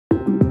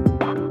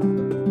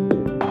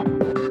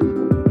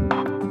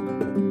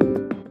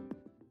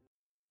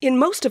In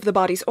most of the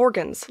body's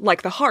organs,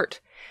 like the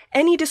heart,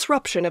 any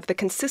disruption of the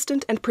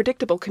consistent and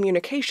predictable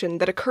communication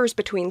that occurs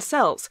between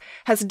cells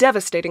has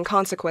devastating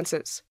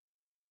consequences.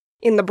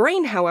 In the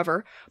brain,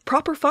 however,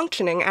 proper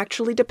functioning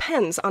actually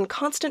depends on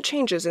constant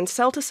changes in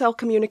cell-to-cell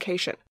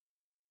communication.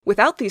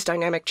 Without these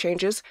dynamic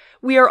changes,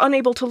 we are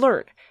unable to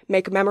learn,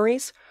 make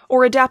memories,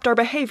 or adapt our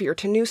behavior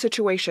to new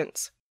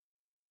situations.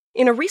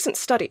 In a recent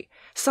study,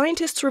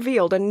 scientists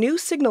revealed a new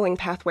signaling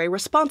pathway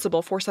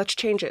responsible for such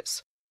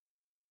changes.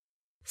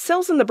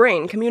 Cells in the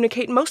brain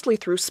communicate mostly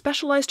through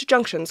specialized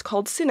junctions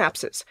called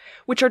synapses,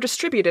 which are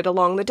distributed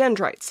along the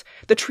dendrites,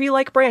 the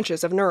tree-like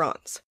branches of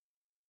neurons.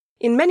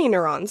 In many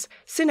neurons,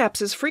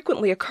 synapses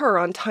frequently occur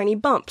on tiny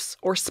bumps,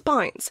 or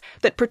spines,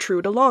 that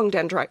protrude along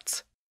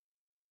dendrites.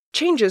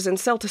 Changes in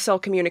cell-to-cell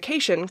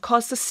communication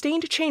cause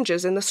sustained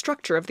changes in the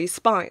structure of these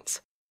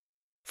spines.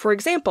 For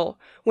example,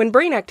 when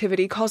brain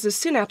activity causes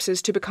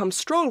synapses to become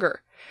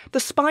stronger, the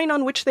spine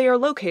on which they are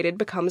located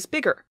becomes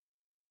bigger.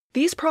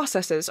 These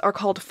processes are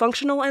called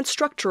functional and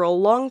structural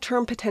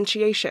long-term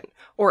potentiation,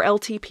 or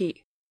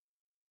LTP.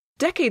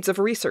 Decades of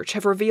research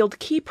have revealed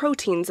key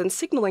proteins and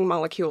signaling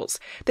molecules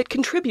that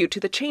contribute to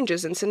the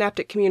changes in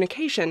synaptic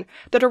communication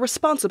that are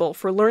responsible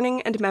for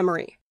learning and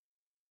memory.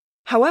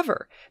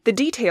 However, the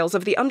details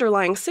of the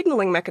underlying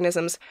signaling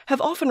mechanisms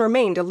have often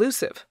remained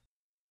elusive.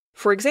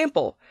 For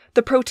example,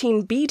 the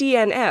protein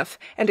BDNF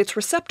and its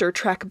receptor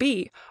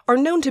TrkB are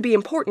known to be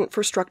important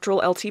for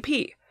structural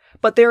LTP,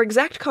 but their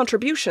exact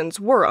contributions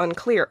were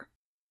unclear.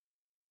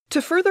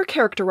 To further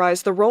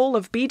characterize the role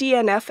of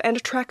BDNF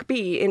and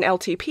TrkB in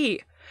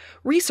LTP,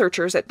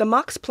 researchers at the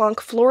Max Planck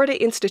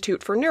Florida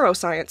Institute for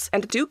Neuroscience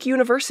and Duke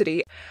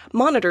University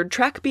monitored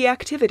TrkB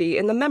activity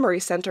in the memory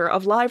center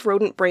of live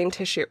rodent brain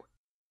tissue.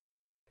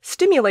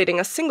 Stimulating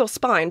a single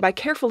spine by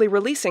carefully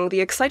releasing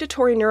the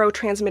excitatory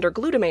neurotransmitter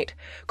glutamate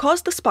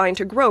caused the spine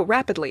to grow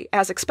rapidly,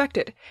 as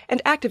expected,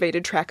 and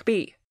activated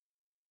TrkB.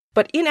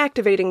 But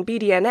inactivating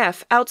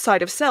BDNF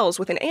outside of cells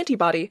with an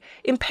antibody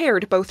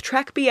impaired both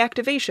TrkB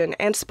activation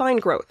and spine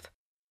growth.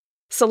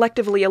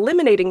 Selectively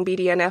eliminating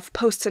BDNF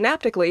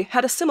postsynaptically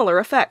had a similar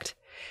effect,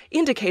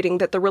 indicating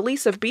that the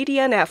release of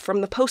BDNF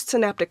from the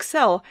postsynaptic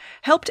cell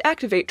helped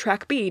activate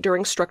TrkB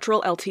during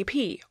structural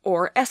LTP,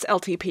 or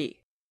SLTP.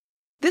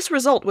 This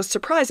result was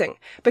surprising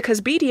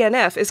because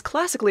BDNF is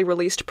classically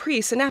released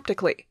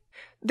presynaptically.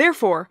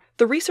 Therefore,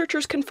 the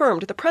researchers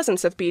confirmed the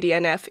presence of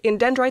BDNF in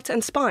dendrites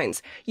and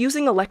spines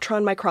using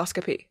electron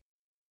microscopy.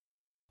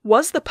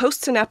 Was the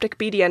postsynaptic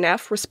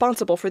BDNF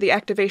responsible for the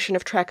activation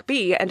of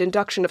TrkB and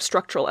induction of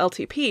structural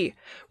LTP,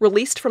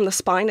 released from the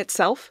spine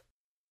itself?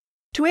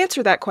 To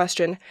answer that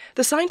question,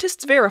 the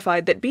scientists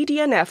verified that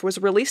BDNF was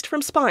released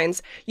from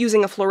spines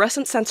using a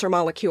fluorescent sensor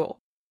molecule.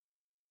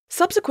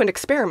 Subsequent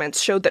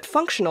experiments showed that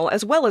functional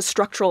as well as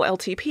structural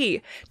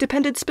LTP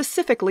depended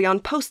specifically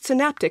on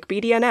postsynaptic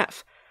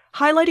BDNF,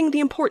 highlighting the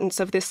importance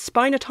of this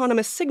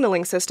spine-autonomous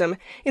signaling system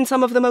in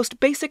some of the most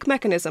basic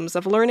mechanisms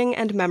of learning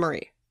and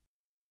memory.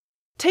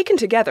 Taken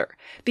together,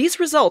 these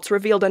results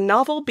revealed a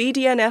novel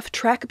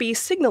BDNF-TrkB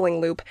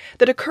signaling loop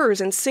that occurs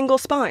in single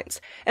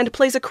spines and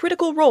plays a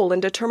critical role in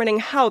determining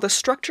how the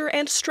structure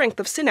and strength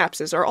of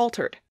synapses are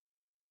altered.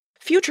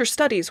 Future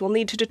studies will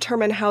need to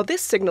determine how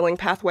this signaling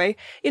pathway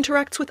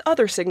interacts with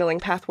other signaling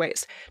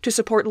pathways to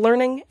support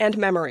learning and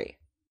memory.